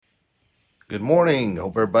Good morning.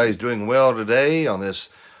 Hope everybody's doing well today on this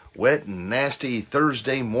wet and nasty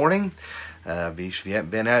Thursday morning. If you haven't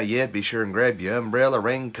been out yet, be sure and grab your umbrella,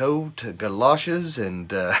 raincoat, galoshes,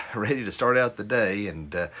 and ready to start out the day.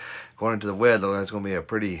 And according to the weather, it's going to be a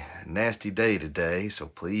pretty nasty day today. So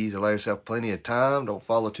please allow yourself plenty of time. Don't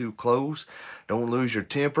follow too close. Don't lose your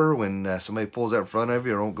temper when somebody pulls out in front of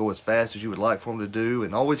you, or don't go as fast as you would like for them to do.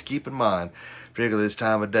 And always keep in mind, particularly this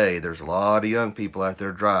time of day, there's a lot of young people out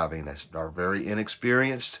there driving that are very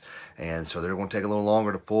inexperienced, and so they're going to take a little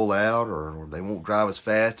longer to pull out, or they won't drive as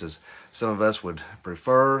fast as some of us would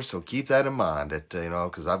prefer. So keep that in mind, that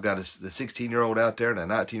because I've got a 16-year-old out there and a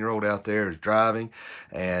 19-year-old out there is driving,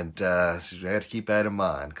 and so you have to keep that in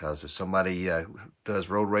mind, because if somebody does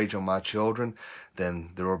road rage on my children, then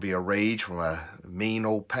there will be a rage from a mean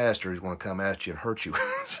old pastor who's going to come at you and hurt you.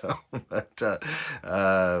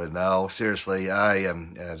 No, seriously, I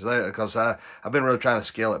am, because I've been really trying to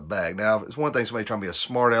scale it back. Now, it's one thing somebody trying to be a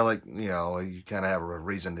smart aleck, you kind of have a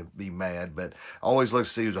reason to be mad, but always look to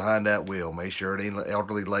see who's behind that wheel. Make sure it ain't an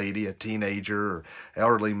elderly lady, a teenager, or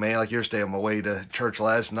elderly man. Like yesterday on my way to church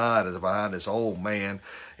last night, I was behind this old man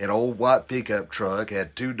in an old white pickup truck,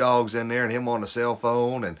 had two dogs in there and him on the cell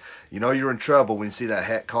phone, and you're in trouble when you see that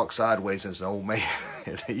hat cocked sideways and it's an old man.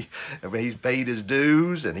 He's paid his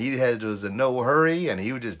dues, and he was in no hurry, and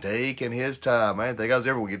he was just taking his time. I didn't think I was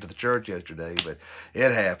ever going to get to the church yesterday, but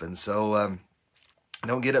it happened. So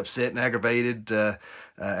don't get upset and aggravated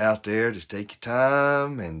out there. Just take your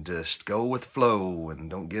time and just go with the flow, and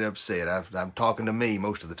don't get upset. I'm talking to me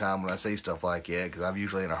most of the time when I say stuff like that, because I'm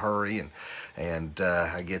usually in a hurry, and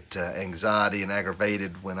I get anxiety and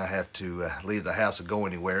aggravated when I have to leave the house and go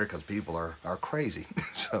anywhere, because people are crazy.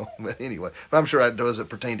 But anyway, I'm sure that doesn't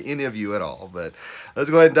pertain to any of you at all. But let's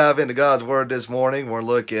go ahead and dive into God's Word this morning. We're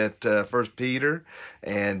going to look at 1 Peter,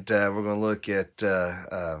 and we're going to look at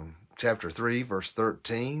chapter 3, verse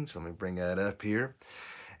 13. So let me bring that up here.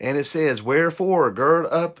 And it says, "Wherefore gird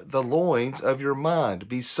up the loins of your mind,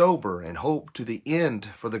 be sober, and hope to the end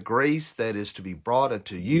for the grace that is to be brought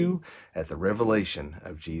unto you at the revelation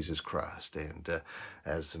of Jesus Christ." And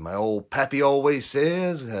as my old pappy always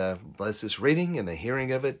says, bless this reading and the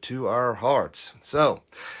hearing of it to our hearts. So,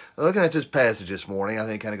 looking at this passage this morning, I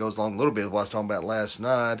think it kind of goes along a little bit with what I was talking about last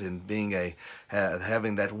night, and being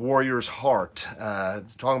having that warrior's heart.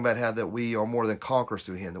 Talking about how that we are more than conquerors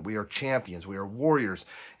through Him, that we are champions, we are warriors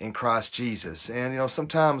in Christ Jesus. And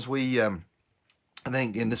sometimes we, I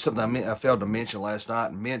think, and this is something I failed to mention last night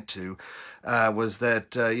and meant to, was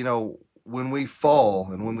that when we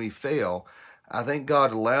fall and when we fail, I think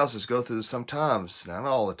God allows us to go through sometimes, not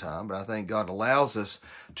all the time, but I think God allows us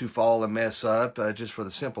to fall and mess up just for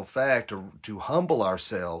the simple fact to humble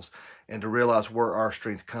ourselves and to realize where our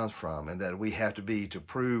strength comes from, and that we have to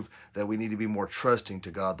prove that we need to be more trusting to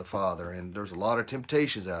God the Father. And there's a lot of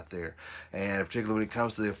temptations out there, and particularly when it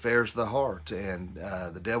comes to the affairs of the heart, and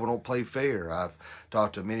the devil don't play fair. I've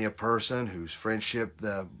talked to many a person whose friendship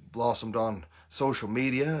blossomed on social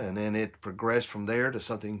media, and then it progressed from there to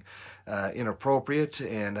something inappropriate,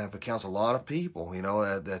 and I've counseled a lot of people,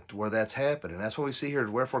 that where that's happened. And that's what we see here.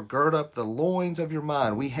 Wherefore gird up the loins of your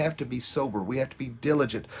mind. We have to be sober. We have to be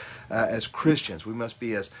diligent as Christians. We must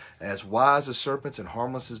be as wise as serpents and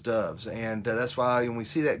harmless as doves. And that's why when we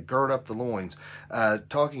see that gird up the loins,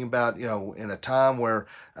 talking about, in a time where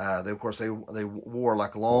they wore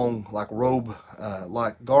like robe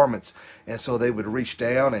like garments, and so they would reach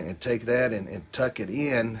down and take that and tuck it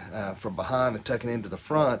in from behind and tuck it into the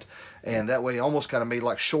front, and that way almost kind of made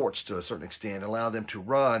like shorts to a certain extent, allow them to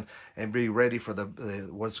run and be ready for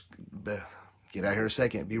get out here in a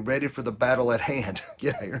second. Be ready for the battle at hand.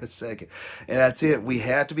 Get out here in a second. And that's it. We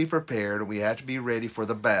have to be prepared, and we have to be ready for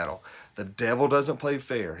the battle. The devil doesn't play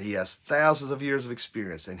fair. He has thousands of years of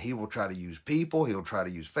experience, and he will try to use people. He'll try to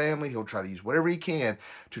use family. He'll try to use whatever he can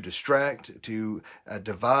to distract, to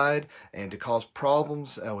divide, and to cause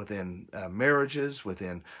problems within marriages,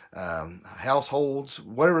 within households,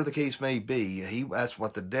 whatever the case may be. That's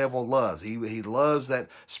what the devil loves. He loves that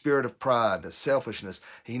spirit of pride, the selfishness.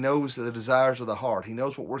 He knows the desires of the heart. He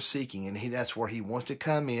knows what we're seeking, and that's where he wants to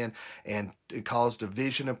come in and cause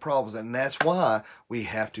division and problems. And that's why we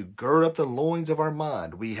have to gird up the loins of our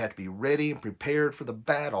mind. We have to be ready and prepared for the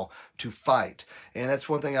battle to fight. And that's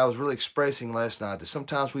one thing I was really expressing last night, that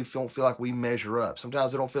sometimes we don't feel like we measure up.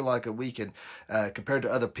 Sometimes we don't feel like we can, compared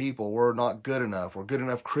to other people, we're not good enough. We're good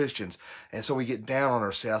enough Christians. And so we get down on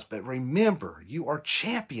ourselves. But remember, you are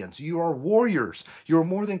champions. You are warriors. You are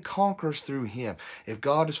more than conquerors through Him. If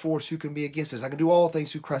God is for us, who can be against us? I can do all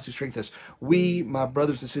things through Christ who strengthens us. We, my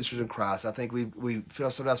brothers and sisters in Christ, I think we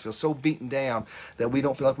sometimes feel so beaten down that we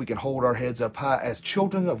don't feel like we can hold hold our heads up high as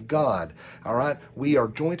children of God. All right, we are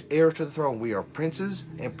joint heirs to the throne. We are princes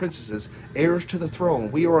and princesses, heirs to the throne.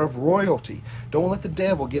 We are of royalty. Don't let the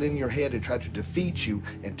devil get in your head and try to defeat you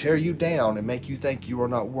and tear you down and make you think you are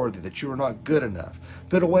not worthy, that you are not good enough.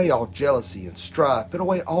 Put away all jealousy and strife. Put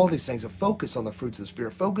away all these things and focus on the fruits of the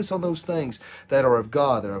Spirit. Focus on those things that are of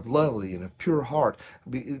God, that are of lovely and of pure heart.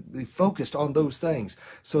 Be focused on those things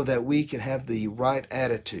so that we can have the right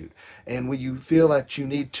attitude. And when you feel that you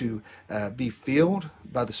need to be filled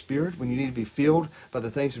by the Spirit, when you need to be filled by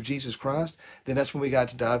the things of Jesus Christ, then that's when we got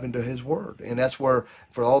to dive into His Word. And that's where,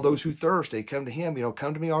 for all those who thirst, they come to Him.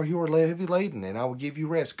 Come to me, all you are heavy laden, and I will give you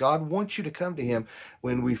rest. God wants you to come to Him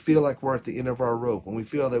when we feel like we're at the end of our rope, when we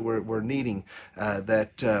feel that we're needing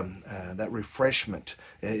that refreshment,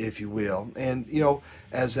 if you will. And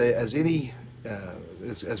as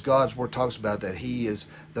God's Word talks about, that He is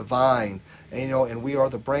the vine, and we are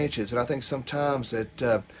the branches. And I think sometimes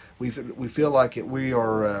that we feel like we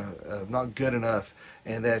are not good enough,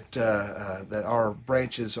 and that our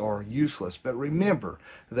branches are useless. But remember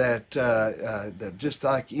that just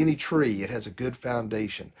like any tree, it has a good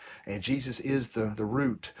foundation, and Jesus is the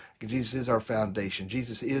root. Jesus is our foundation.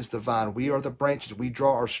 Jesus is the vine. We are the branches. We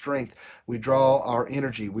draw our strength. We draw our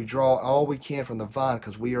energy. We draw all we can from the vine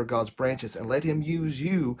because we are God's branches. And let Him use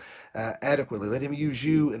you adequately. Let Him use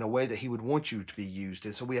you in a way that He would want you to be used.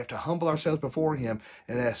 And so we have to humble ourselves before Him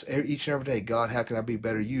and ask each and every day, God, how can I be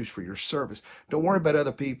better used for your service? Don't worry about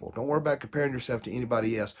other people. Don't worry about comparing yourself to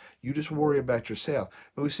anybody else. You just worry about yourself.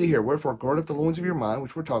 But we see here, wherefore, gird up the loins of your mind,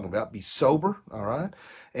 which we're talking about. Be sober, all right?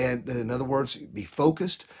 And in other words, be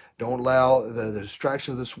focused. Don't allow the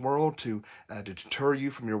distraction of this world to deter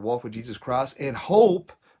you from your walk with Jesus Christ, and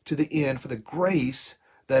hope to the end for the grace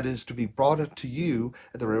that is to be brought unto you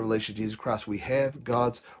at the revelation of Jesus Christ. We have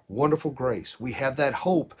God's wonderful grace. We have that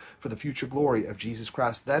hope for the future glory of Jesus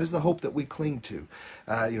Christ. That is the hope that we cling to.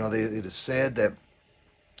 It is said that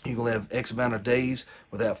you can live X amount of days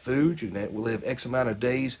without food. You can live X amount of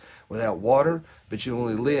days without water, but you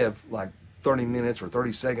only live like 30 minutes or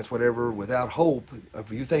 30 seconds, whatever, without hope.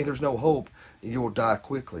 If you think there's no hope, you will die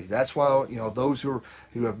quickly. That's why, those who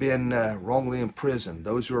have been wrongly imprisoned,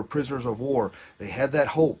 those who are prisoners of war, they had that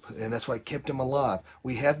hope, and that's why it kept them alive.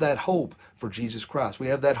 We have that hope for Jesus Christ. We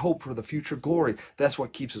have that hope for the future glory. That's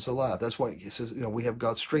what keeps us alive. That's why it says, we have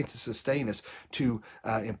God's strength to sustain us, to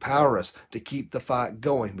empower us, to keep the fight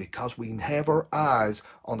going, because we have our eyes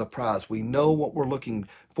on the prize. We know what we're looking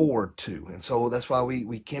forward to. And so that's why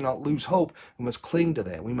we cannot lose hope. We must cling to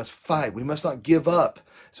that. We must fight. We must not give up.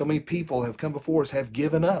 So many people have come before us, have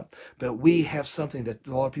given up, but we have something that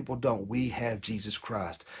a lot of people don't. We have Jesus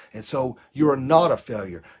Christ. And so you are not a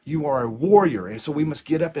failure. You are a warrior. And so we must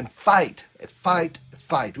get up and fight.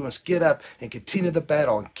 We must get up and continue the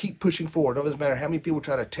battle and keep pushing forward. It doesn't matter how many people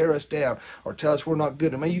try to tear us down or tell us we're not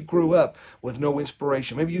good. And maybe you grew up with no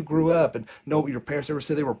inspiration. Maybe you grew up and your parents never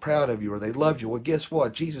said they were proud of you or they loved you. Well, guess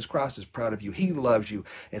what? Jesus Christ is proud of you. He loves you.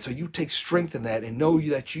 And so you take strength in that and know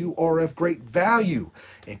that you are of great value,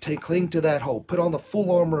 and cling to that hope. Put on the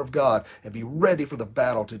full armor of God and be ready for the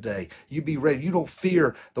battle today. You be ready. You don't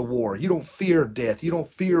fear the war. You don't fear death. You don't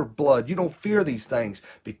fear blood. You don't fear these things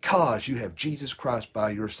because you have Jesus Christ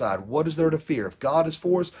by your side. What is there to fear? If God is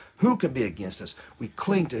for us, who can be against us? We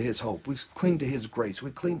cling to His hope. We cling to His grace.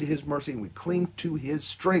 We cling to His mercy, and we cling to His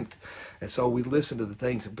strength. And so we listen to the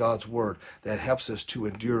things of God's Word that helps us to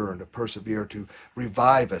endure and to persevere, to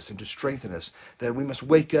revive us and to strengthen us, that we must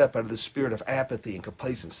wake up out of the spirit of apathy and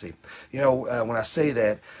complacency. When I say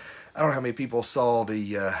that, I don't know how many people saw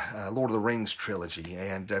the Lord of the Rings trilogy,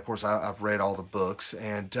 and of course I've read all the books.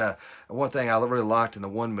 And one thing I really liked in the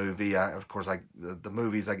one movie, the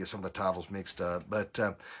movies, I get some of the titles mixed up, but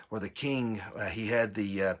where the king he had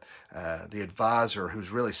the advisor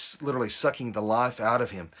who's really literally sucking the life out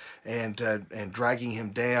of him and dragging him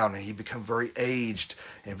down, and he become very aged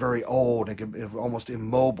and very old and almost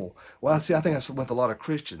immobile. Well, see, I think that's with a lot of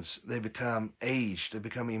Christians. They become aged, they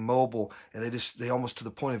become immobile, and they almost to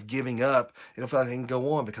the point of giving up. They don't feel like they can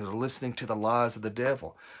go on because they're listening to the lies of the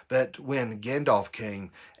devil. But when Gandalf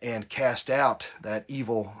came and cast out that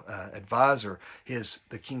evil advisor,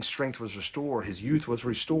 the king's strength was restored, his youth was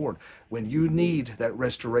restored. When you need that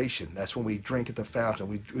restoration, that's when we drink at the fountain.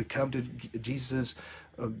 We come to Jesus'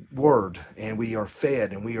 Word, and we are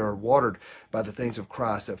fed and we are watered by the things of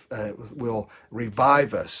Christ that will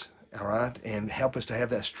revive us, all right, and help us to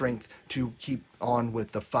have that strength to keep on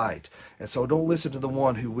with the fight. And so don't listen to the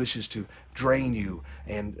one who wishes to drain you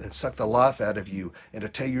and suck the life out of you and to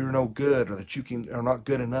tell you you're no good or that you are not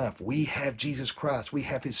good enough. We have Jesus Christ. We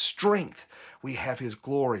have his strength. We have his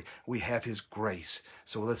glory. We have his grace.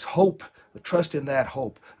 So let's hope, trust in that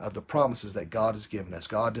hope of the promises that God has given us.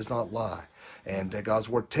 God does not lie. And God's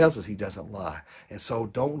word tells us he doesn't lie. And so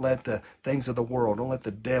don't let the things of the world, don't let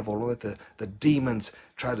the devil, don't let the demons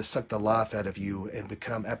try to suck the life out of you and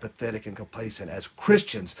become apathetic and complacent. As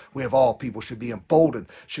Christians, we of all people should be emboldened,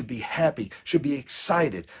 should be happy, should be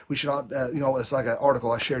excited. We should not, it's like an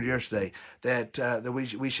article I shared yesterday that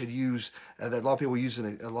we should use, that a lot of people use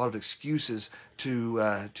a lot of excuses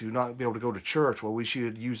to not be able to go to church. Well, we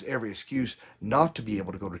should use every excuse not to be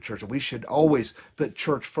able to go to church. And we should always put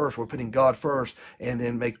church first. We're putting God first and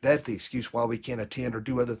then make that the excuse why we can't attend or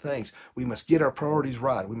do other things. We must get our priorities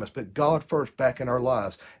right. We must put God first back in our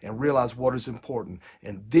lives and realize what is important.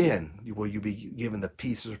 And then will you be given the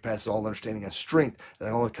peace that surpasses all understanding and strength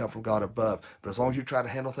that only come from God above. But as long as you try to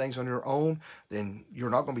handle things on your own, then you're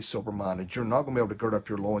not going to be sober-minded. You're not going to be able to gird up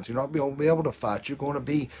your loins. You're not going to be able to fight. You're going to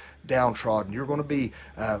be downtrodden. You're going to be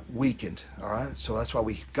weakened. All right. So that's why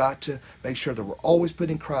we've got to make sure that we're always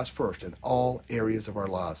putting Christ first in all areas of our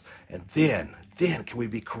lives. And then can we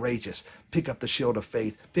be courageous, pick up the shield of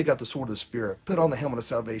faith, pick up the sword of the Spirit, put on the helmet of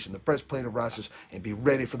salvation, the breastplate of righteousness, and be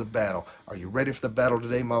ready for the battle. Are you ready for the battle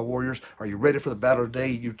today, my warriors? Are you ready for the battle today,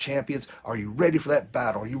 you champions? Are you ready for that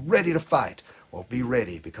battle? Are you ready to fight? Well, be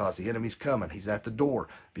ready, because the enemy's coming. He's at the door.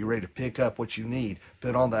 Be ready to pick up what you need,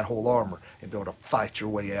 put on that whole armor, and be able to fight your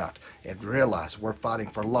way out. And realize we're fighting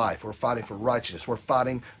for life. We're fighting for righteousness. We're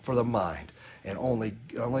fighting for the mind. And only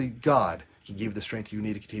God can give you the strength you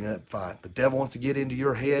need to continue that fight. The devil wants to get into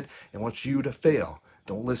your head and wants you to fail.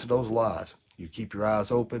 Don't listen to those lies. You keep your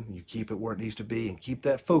eyes open, you keep it where it needs to be, and keep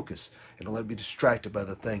that focus, and don't let it be distracted by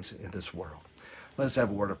the things in this world. Let us have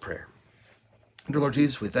a word of prayer. Dear Lord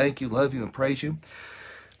Jesus, we thank you, love you, and praise you.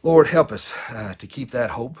 Lord, help us to keep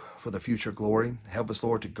that hope for the future glory. Help us,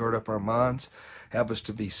 Lord, to gird up our minds. Help us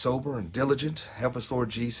to be sober and diligent. Help us, Lord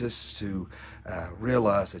Jesus, to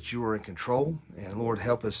realize that you are in control. And Lord,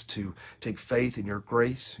 help us to take faith in your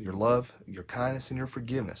grace, your love, your kindness, and your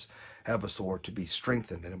forgiveness. Help us, Lord, to be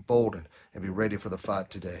strengthened and emboldened and be ready for the fight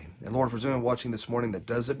today. And Lord, for anyone watching this morning that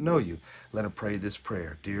doesn't know you, let him pray this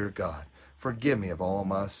prayer. Dear God, forgive me of all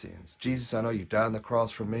my sins. Jesus, I know you died on the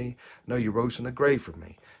cross for me. I know you rose from the grave for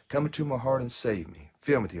me. Come into my heart and save me.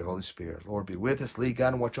 Fill me with your Holy Spirit. Lord, be with us, lead,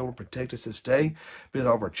 guide, and watch over, protect us this day. Be with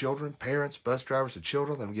all of our children, parents, bus drivers, and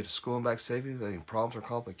children. Let them get to school and back safely without any problems or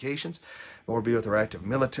complications. Lord, be with our active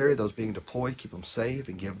military, those being deployed, keep them safe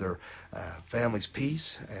and give their families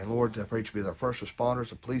peace. And Lord, I pray you be with our first responders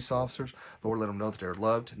and police officers. Lord, let them know that they're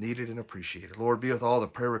loved, needed, and appreciated. Lord, be with all the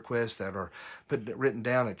prayer requests that are written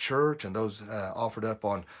down at church and those offered up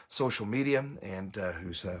on social media, and who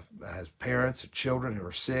has parents and children who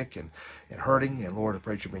are sick and hurting. And Lord, I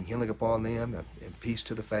pray you bring healing upon them and peace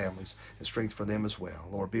to the families and strength for them as well.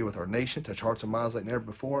 Lord, be with our nation, touch hearts and minds like never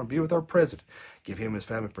before, and be with our president. Give him and his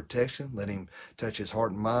family protection. Let him touch his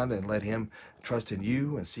heart and mind, and let him trust in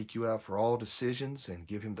you and seek you out for all decisions, and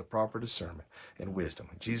give him the proper discernment and wisdom.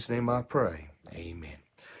 In Jesus' name I pray. Amen.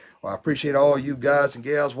 Well, I appreciate all you guys and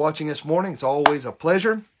gals watching this morning. It's always a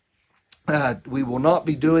pleasure. We will not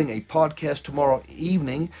be doing a podcast tomorrow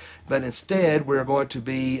evening, but instead we're going to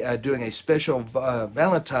be doing a special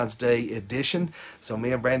Valentine's Day edition. So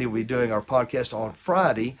me and Brandy will be doing our podcast on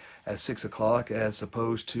Friday at 6 o'clock as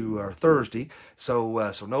opposed to our Thursday. So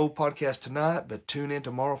no podcast tonight, but tune in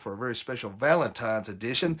tomorrow for a very special Valentine's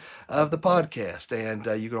edition of the podcast. And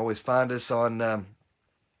you can always find us on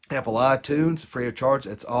Apple iTunes, free of charge.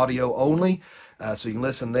 It's audio only. So you can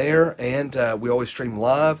listen there, and we always stream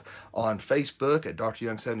live on Facebook at Dr.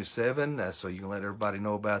 Young 77, so you can let everybody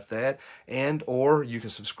know about that, or you can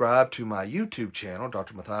subscribe to my YouTube channel,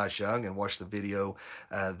 Dr. Matthias Young, and watch the video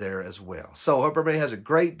there as well. So hope everybody has a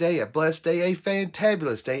great day, a blessed day, a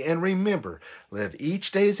fantabulous day, and remember, live each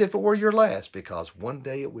day as if it were your last, because one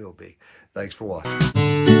day it will be. Thanks for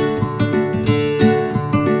watching.